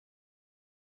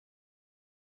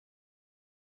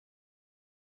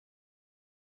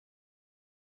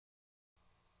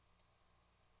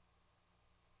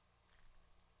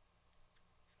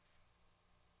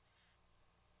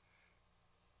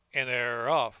And they're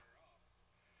off.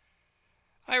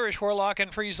 Irish Warlock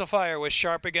and Freeze the Fire with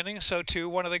sharp beginning, so too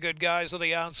one of the good guys on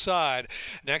the outside.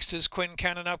 Next is Quinn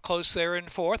Cannon up close there in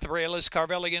fourth. Rail is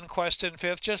Carvelian Quest in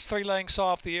fifth, just 3 lengths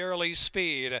off the early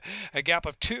speed. A gap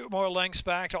of 2 more lengths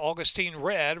back to Augustine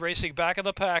Red, racing back in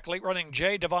the pack. Late running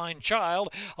J Divine Child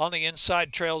on the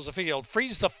inside trails the field.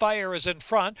 Freeze the Fire is in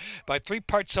front by 3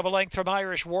 parts of a length from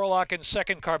Irish Warlock in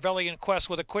second. Carvelian Quest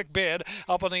with a quick bid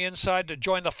up on the inside to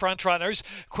join the front runners.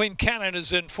 Quinn Cannon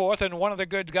is in fourth, and one of the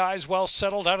good guys well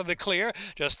settled out of the clear,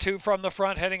 just 2 from the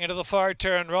front heading into the far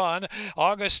turn run.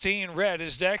 Augustine Red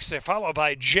is next, followed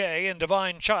by Jay and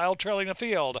Divine Child trailing the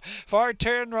field. Far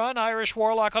turn run, Irish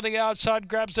Warlock on the outside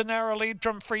grabs a narrow lead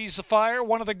from Freeze the Fire,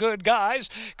 one of the good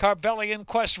guys. Carvelian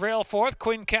Quest rail fourth,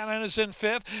 Quinn Cannon is in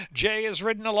fifth. Jay is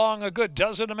ridden along a good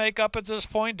dozen to make up at this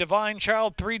point. Divine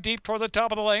Child 3 deep toward the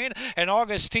top of the lane, and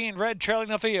Augustine Red trailing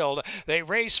the field. They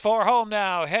race for home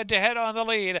now, head to head on the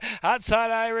lead.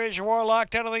 Outside Irish Warlock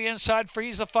down to the inside,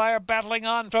 Freeze the Fire battling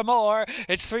on for more.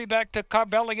 It's 3 back to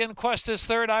Carvelian Quest is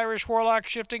third. Irish Warlock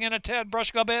shifting in a tad,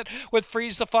 brushing a bit with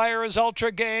Freeze the Fire is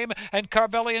ultra game, and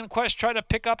Carvelian Quest trying to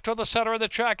pick up to the center of the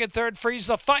track at third. Freeze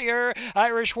the Fire.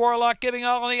 Irish Warlock giving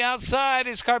all on the outside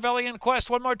is Carvelian Quest.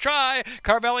 One more try.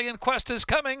 Carvelian Quest is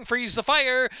coming. Freeze the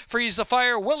Fire. Freeze the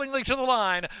Fire willingly to the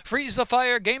line. Freeze the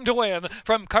Fire game to win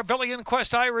from Carvelian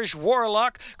Quest. Irish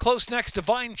Warlock close next.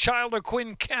 Divine Child or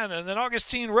Quinn Cannon, and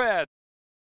Augustine Red.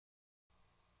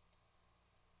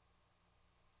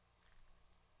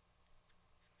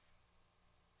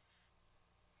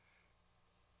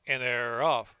 And they're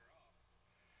off.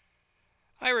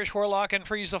 Irish Warlock and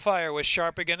Freeze the Fire with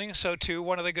sharp beginning, so too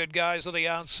one of the good guys on the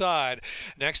outside.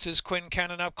 Next is Quinn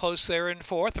Cannon up close there in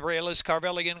fourth. Rail is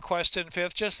Carvelian Quest in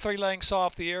fifth, just 3 lengths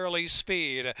off the early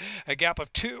speed. A gap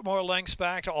of 2 more lengths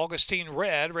back to Augustine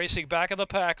Red, racing back in the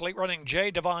pack. Late running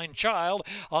J Divine Child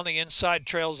on the inside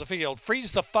trails the field.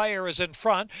 Freeze the Fire is in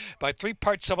front by 3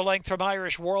 parts of a length from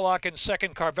Irish Warlock in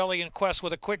second. Carvelian Quest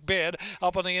with a quick bid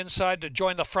up on the inside to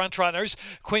join the front runners.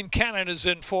 Quinn Cannon is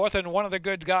in fourth, and one of the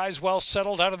good guys well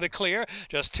settled out of the clear,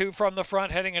 just 2 from the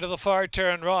front heading into the far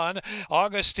turn run.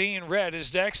 Augustine Red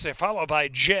is next, followed by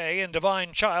Jay and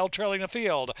Divine Child trailing the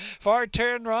field. Far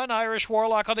turn run, Irish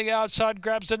Warlock on the outside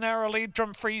grabs a narrow lead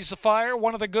from Freeze the Fire,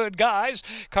 one of the good guys.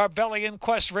 Carvelian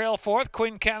Quest rail fourth,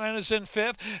 Quinn Cannon is in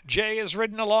fifth. Jay is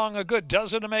ridden along a good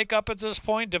dozen to make up at this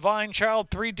point. Divine Child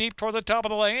 3 deep toward the top of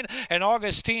the lane, and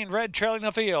Augustine Red trailing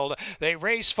the field. They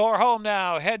race for home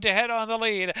now, head to head on the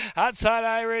lead. Outside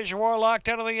Irish Warlock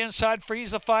down to the inside, Freeze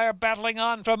the Fire battling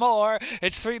on for more.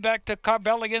 It's 3 back to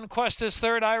Carvelian Quest is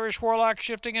third. Irish Warlock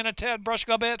shifting in a tad,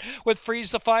 brushing a bit with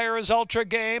Freeze the Fire is ultra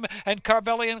game, and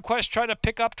Carvelian Quest trying to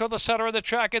pick up to the center of the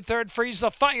track at third. Freeze the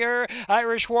Fire.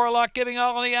 Irish Warlock giving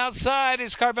all on the outside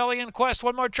is Carvelian Quest.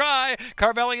 One more try.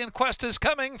 Carvelian Quest is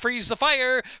coming. Freeze the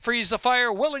Fire. Freeze the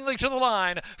Fire willingly to the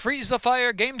line. Freeze the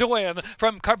Fire game to win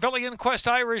from Carvelian Quest.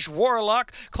 Irish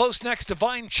Warlock close next.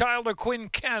 Divine Child or Quinn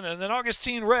Cannon, and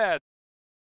Augustine Red.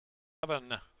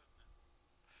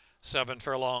 7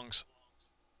 furlongs.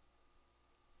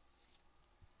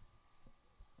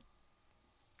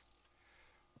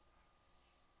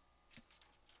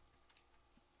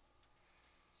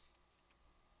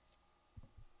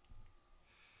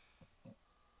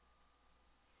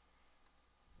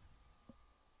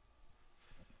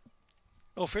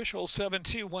 Official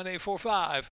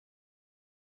 7-2-1-8-4-5.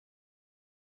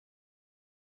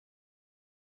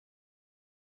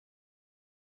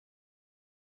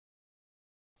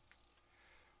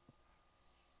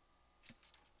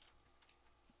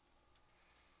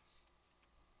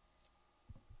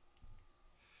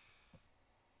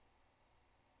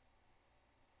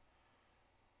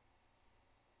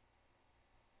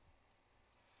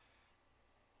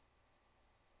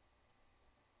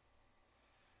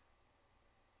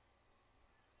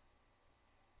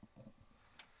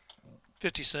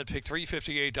 $50 pick 3,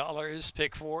 $58.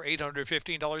 Pick 4,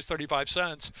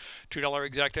 $815.35. $2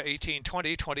 exacta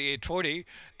 18.20, 28.40.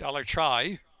 Dollar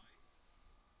try.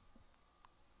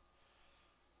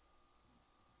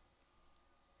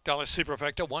 Dollar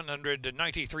superfecta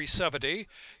 193.70.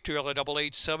 $2 double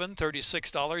 87,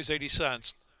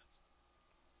 $36.80.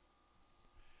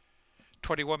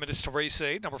 21 minutes to race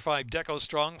 8. Number 5 Deco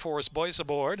Strong, Forest Boys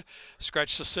aboard.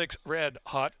 Scratch the 6 Red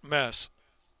Hot Mess.